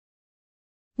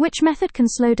Which method can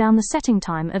slow down the setting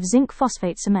time of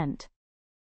zinc-phosphate cement?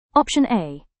 Option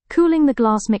A. Cooling the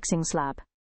glass mixing slab.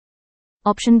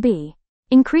 Option B.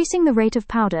 Increasing the rate of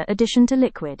powder addition to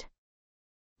liquid.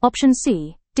 Option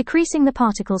C. Decreasing the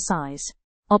particle size.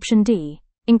 Option D.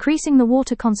 Increasing the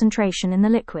water concentration in the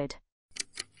liquid.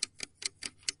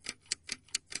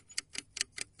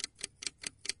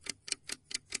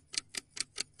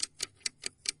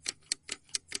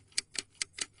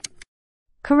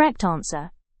 Correct answer.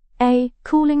 A.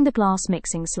 Cooling the glass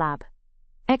mixing slab.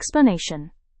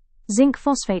 Explanation.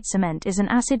 Zinc-phosphate cement is an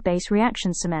acid-base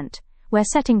reaction cement, where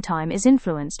setting time is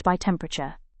influenced by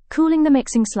temperature. Cooling the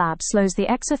mixing slab slows the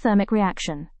exothermic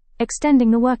reaction,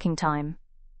 extending the working time.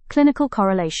 Clinical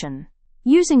correlation.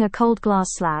 Using a cold glass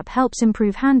slab helps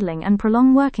improve handling and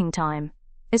prolong working time,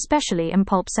 especially in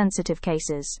pulp-sensitive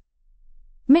cases.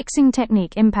 Mixing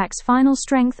technique impacts final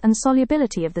strength and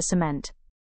solubility of the cement.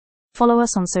 Follow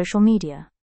us on social media.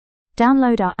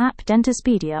 Download our app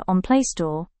Dentospedia on Play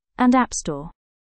Store and App Store.